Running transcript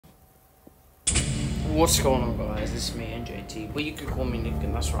What's going on, guys? This is me, NJT, but you could call me Nick,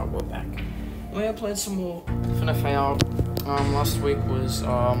 and that's right, we're back. I played some more FNAF. Last week was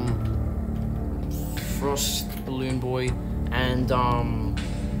Frost, Balloon Boy, and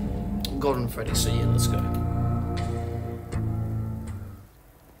Golden Freddy. So yeah, let's go.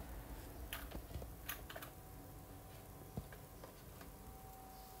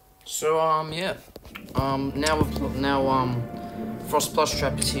 So yeah, now Frost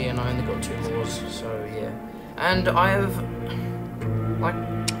Plushtrap is here, and I only got 2 laws. So yeah, and I've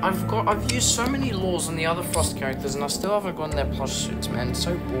used so many laws on the other Frost characters, and I still haven't gotten their plush suits, man. It's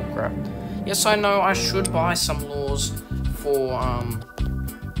so bullcrap. Yes, I know I should buy some laws for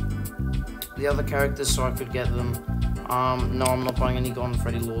the other characters so I could get them. No, I'm not buying any Golden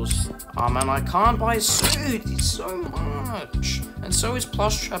Freddy laws. And I can't buy a suit. It's so much. And so is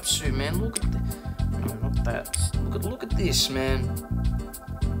Plushtrap suit, man. Look at no, not that. Look at this, man.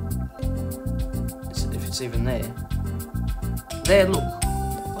 If it's even there. There, look.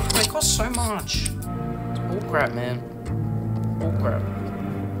 Look, they cost so much. It's bullcrap, man. Bullcrap.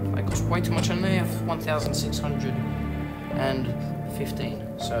 They cost way too much, and they have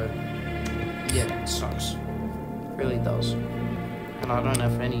 1,615. So yeah, it sucks. It really does. And I don't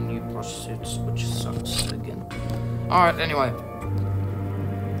have any new plush suits, which sucks again. Alright, anyway.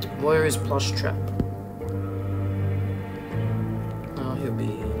 Where is Plushtrap? Oh, he'll be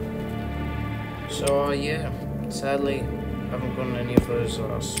here. So, yeah. Sadly, I haven't gotten any of those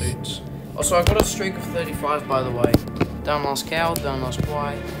suits. Also, I got a streak of 35, by the way. Don't ask how, don't ask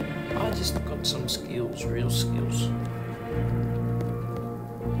why. I just got some skills, real skills.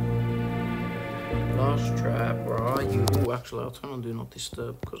 Plushtrap, where are you? Ooh, actually, I'll turn on Do Not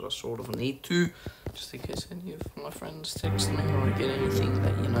Disturb because I sort of need to, just in case any of my friends text me or I get anything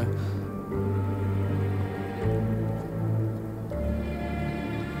that, you know.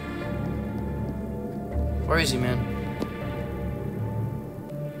 Where is he, man?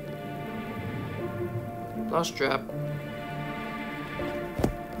 Plushtrap.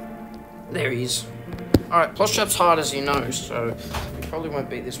 There he is. Alright, Plushtrap's hard, as you know, so we probably won't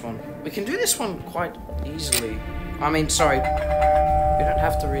beat this one. We can do this one quite easily. I mean, sorry, we don't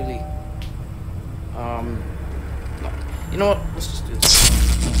have to really, no. You know what, let's just do this.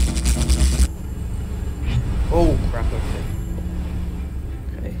 Oh, crap, okay.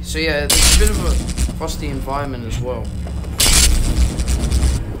 Okay, so yeah, there's a bit of a frosty environment as well.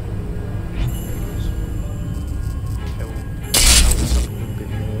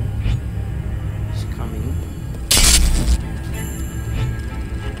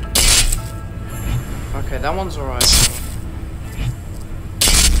 Okay, that one's alright.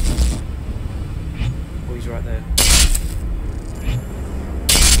 Oh, he's right there.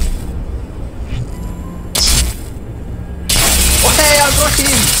 Oh, hey, I got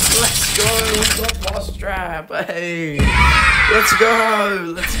him! Let's go! We got Plushtrap! Hey! Let's go!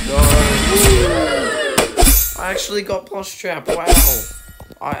 Let's go! Woo. I actually got Plushtrap! Wow!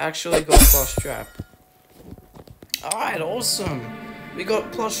 I actually got Plushtrap. Alright, awesome! We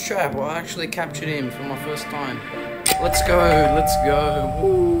got Plushtrap. Well, I actually captured him for my first time. Let's go, let's go.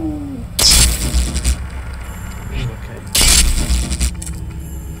 Woo. Okay.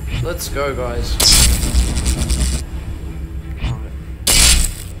 Let's go, guys. Alright.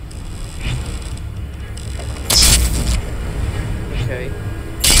 Okay.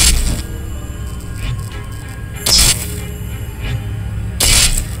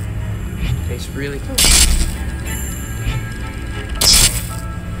 Okay, it's really close.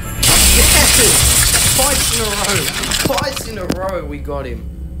 Twice in a row, we got him.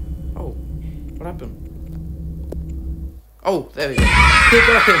 Oh, what happened? Oh, there we go.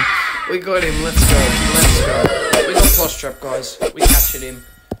 We got him. Let's go. Let's go. We got Plushtrap, guys. We captured him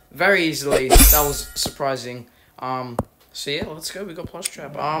very easily. That was surprising. So yeah, let's go. We got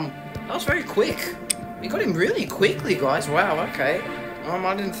Plushtrap. That was very quick. We got him really quickly, guys. Wow. Okay.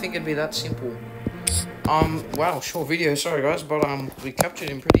 I didn't think it'd be that simple. Wow, short video, sorry guys, but we captured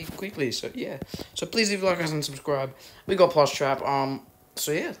him pretty quickly, so yeah. So please leave a like, guys, and subscribe. We got Plushtrap,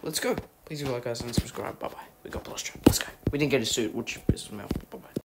 so yeah, let's go. Please leave a like, guys, and subscribe. Bye bye. We got Plushtrap. Let's go. We didn't get a suit, which pisses me off.